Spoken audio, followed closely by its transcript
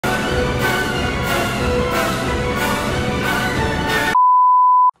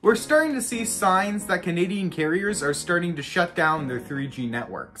We're starting to see signs that Canadian carriers are starting to shut down their 3G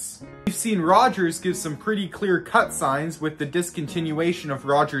networks. We've seen Rogers give some pretty clear-cut signs with the discontinuation of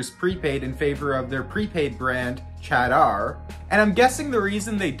Rogers Prepaid in favor of their prepaid brand, Chadar. And I'm guessing the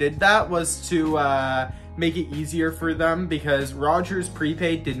reason they did that was to make it easier for them, because Rogers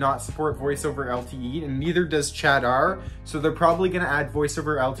Prepaid did not support voice over LTE and neither does Chadar, so they're probably going to add voice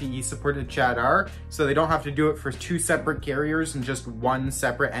over LTE support to Chadar so they don't have to do it for two separate carriers and just one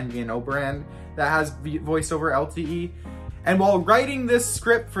separate MVNO brand that has voice over LTE. And while writing this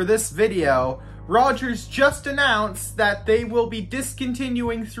script for this video, Rogers just announced that they will be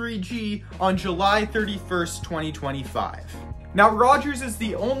discontinuing 3G on July 31st, 2025. Now, Rogers is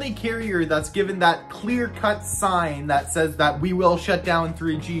the only carrier that's given that clear-cut sign that says that we will shut down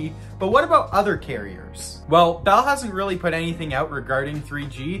 3G, but what about other carriers? Well, Bell hasn't really put anything out regarding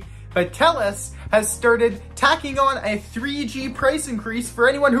 3G, but TELUS has started tacking on a 3G price increase for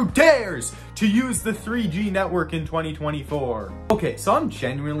anyone who dares to use the 3G network in 2024. Okay, so I'm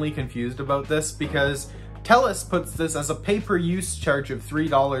genuinely confused about this because TELUS puts this as a pay-per-use charge of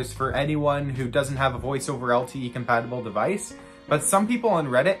 $3 for anyone who doesn't have a voice over LTE compatible device, but some people on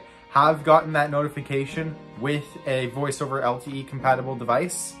Reddit have gotten that notification with a voice over LTE compatible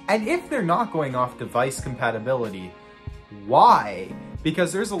device. And if they're not going off device compatibility, why?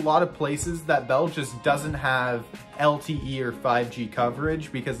 Because there's a lot of places that Bell just doesn't have LTE or 5G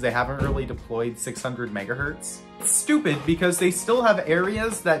coverage because they haven't really deployed 600 megahertz. It's stupid because they still have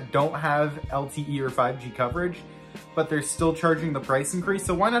areas that don't have LTE or 5G coverage, but they're still charging the price increase.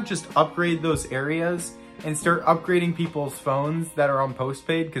 So why not just upgrade those areas and start upgrading people's phones that are on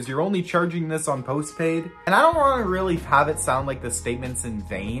postpaid, because you're only charging this on postpaid. And I don't want to really have it sound like the statement's in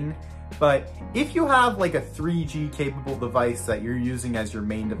vain, but if you have like a 3G capable device that you're using as your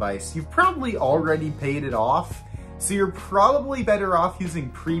main device, you've probably already paid it off. So you're probably better off using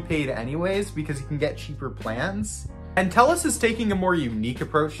prepaid anyways because you can get cheaper plans. And TELUS is taking a more unique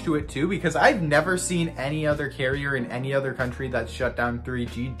approach to it too, because I've never seen any other carrier in any other country that's shut down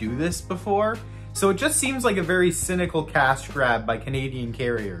 3G do this before. So it just seems like a very cynical cash grab by Canadian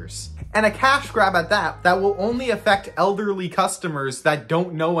carriers. And a cash grab at that will only affect elderly customers that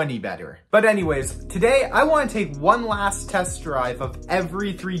don't know any better. But anyways, today I want to take one last test drive of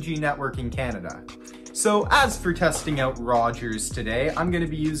every 3G network in Canada. So as for testing out Rogers today, I'm going to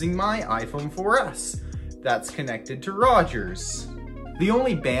be using my iPhone 4S that's connected to Rogers. The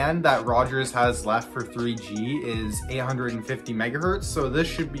only band that Rogers has left for 3G is 850 megahertz, so this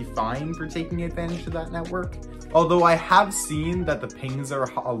should be fine for taking advantage of that network. Although I have seen that the pings are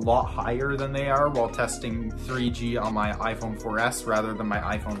a lot higher than they are while testing 3G on my iPhone 4S rather than my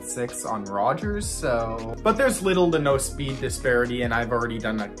iPhone 6 on Rogers, so... But there's little to no speed disparity, and I've already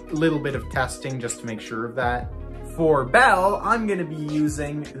done a little bit of testing just to make sure of that. For Bell, I'm going to be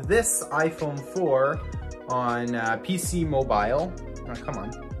using this iPhone 4 on PC Mobile. Oh, come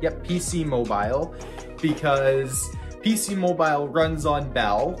on. Yep, PC Mobile, because PC Mobile runs on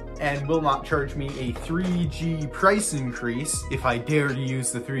Bell and will not charge me a 3G price increase if I dare to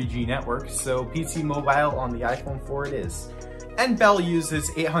use the 3G network, so PC Mobile on the iPhone 4 it is. And Bell uses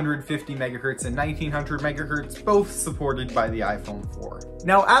 850 megahertz and 1900 megahertz, both supported by the iPhone 4.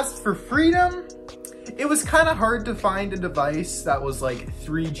 Now, as for Freedom, it was kind of hard to find a device that was like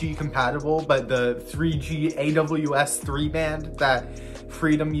 3G compatible, but the 3G AWS 3 band that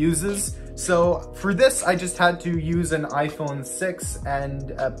Freedom uses. So for this, I just had to use an iPhone 6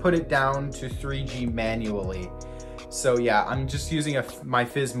 and put it down to 3G manually. So yeah, I'm just using my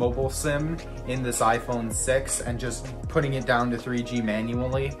Fizz mobile SIM in this iPhone 6 and just putting it down to 3G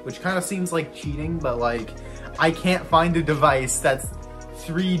manually, which kind of seems like cheating, but like, I can't find a device that's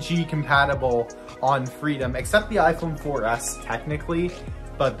 3G compatible on Freedom, except the iPhone 4S technically,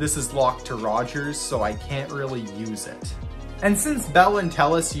 but this is locked to Rogers, so I can't really use it. And since Bell and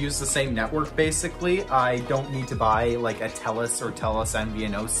TELUS use the same network basically, I don't need to buy like a TELUS or TELUS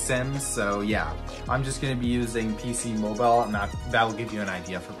MVNO SIM, so yeah, I'm just gonna be using PC Mobile, and that'll give you an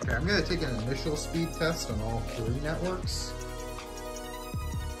idea for... Okay, I'm gonna take an initial speed test on all three networks.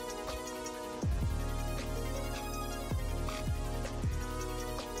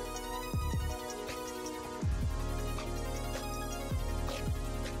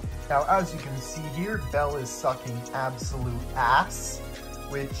 Now, as you can see here, Bell is sucking absolute ass,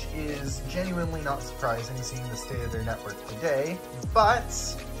 which is genuinely not surprising seeing the state of their network today,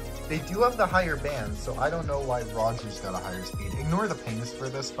 but they do have the higher band, so I don't know why Rogers got a higher speed. Ignore the pings for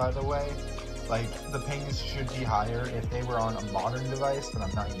this, by the way. Like, the pings should be higher if they were on a modern device, but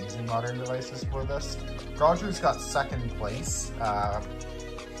I'm not using modern devices for this. Rogers got second place.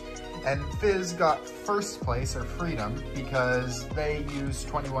 And Fizz got first place, or Freedom, because they use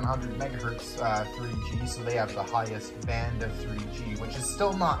 2100 megahertz 3G, so they have the highest band of 3G, which is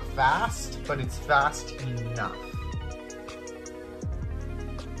still not fast, but it's fast enough.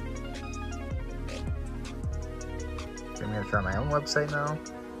 I'm gonna try my own website now.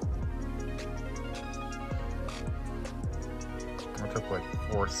 It took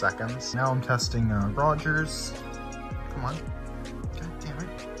like 4 seconds. Now I'm testing Rogers. Come on. God damn it.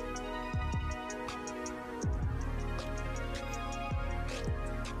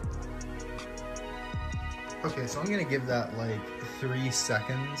 Okay, so I'm gonna give that like 3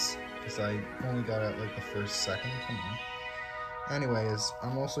 seconds because I only got it like the first second. Come on. Anyways,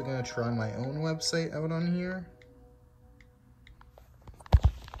 I'm also gonna try my own website out on here.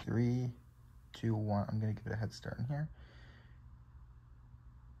 3, 2, 1. I'm gonna give it a head start in here.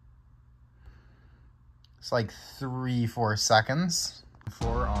 It's like 3-4 seconds.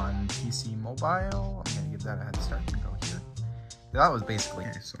 4 on PC mobile. I'm gonna give that a head start and go here. That was basically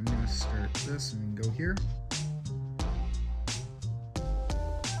okay. So I'm gonna start this and go here.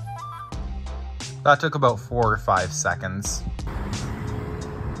 That took about 4 or 5 seconds.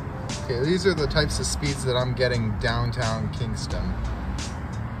 Okay, these are the types of speeds that I'm getting downtown Kingston.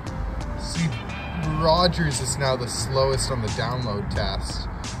 See, Rogers is now the slowest on the download test.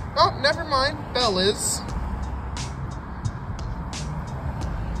 Oh, never mind, Bell is.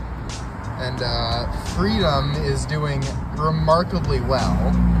 And Freedom is doing remarkably well.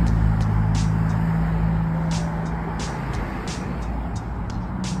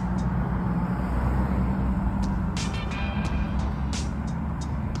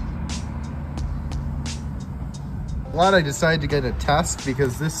 Glad I decided to get a test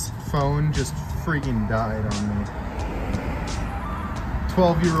because this phone just freaking died on me.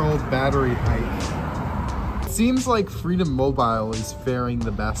 12-year-old battery height. It seems like Freedom Mobile is faring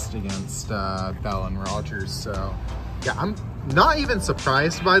the best against Bell and Rogers, so yeah, I'm not even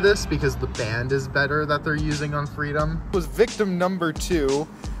surprised by this because the band is better that they're using on Freedom. It was victim number 2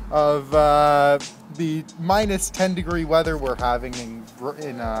 of the minus 10-degree weather we're having in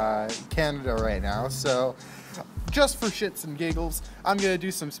Canada right now, so just for shits and giggles, I'm gonna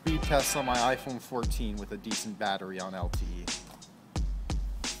do some speed tests on my iPhone 14 with a decent battery on LTE.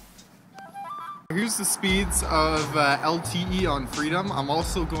 Here's the speeds of LTE on Freedom. I'm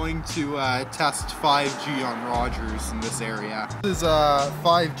also going to test 5G on Rogers in this area. This is a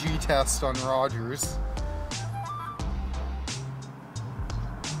 5G test on Rogers.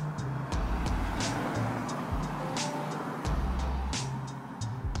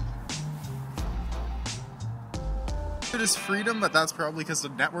 It is Freedom, but that's probably because the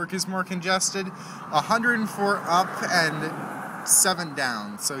network is more congested. 104 up and 7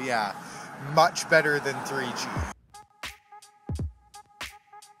 down, so yeah, much better than 3G.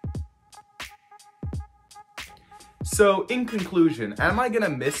 So in conclusion, am I gonna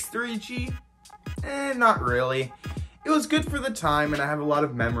miss 3G? Not really. It was good for the time and I have a lot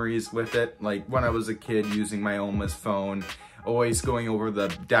of memories with it, like when I was a kid using my Oma's phone, always going over the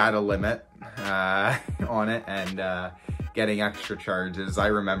data limit on it and getting extra charges. I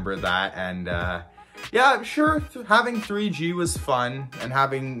remember that, and yeah, sure, having 3G was fun, and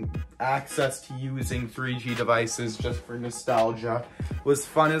having access to using 3G devices just for nostalgia was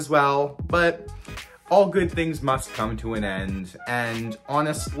fun as well, but all good things must come to an end, and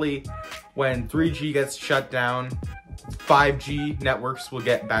honestly, when 3G gets shut down, 5G networks will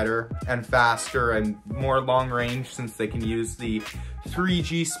get better and faster and more long range since they can use the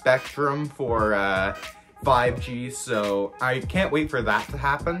 3G spectrum for 5G, so I can't wait for that to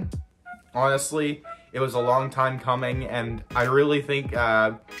happen. Honestly, it was a long time coming, and I really think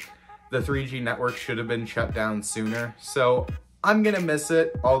the 3G network should have been shut down sooner, so I'm gonna miss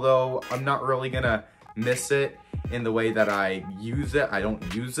it, although I'm not really gonna miss it in the way that I use it. I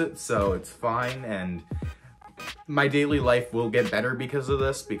don't use it, so it's fine, and my daily life will get better because of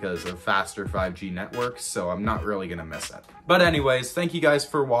this, because of faster 5G networks, so I'm not really gonna miss it. But anyways, thank you guys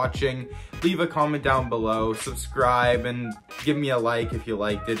for watching. Leave a comment down below, subscribe, and give me a like if you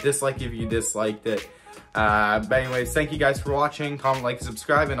liked it, dislike if you disliked it. But anyways, thank you guys for watching. Comment, like,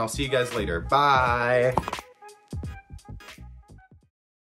 subscribe, and I'll see you guys later. Bye!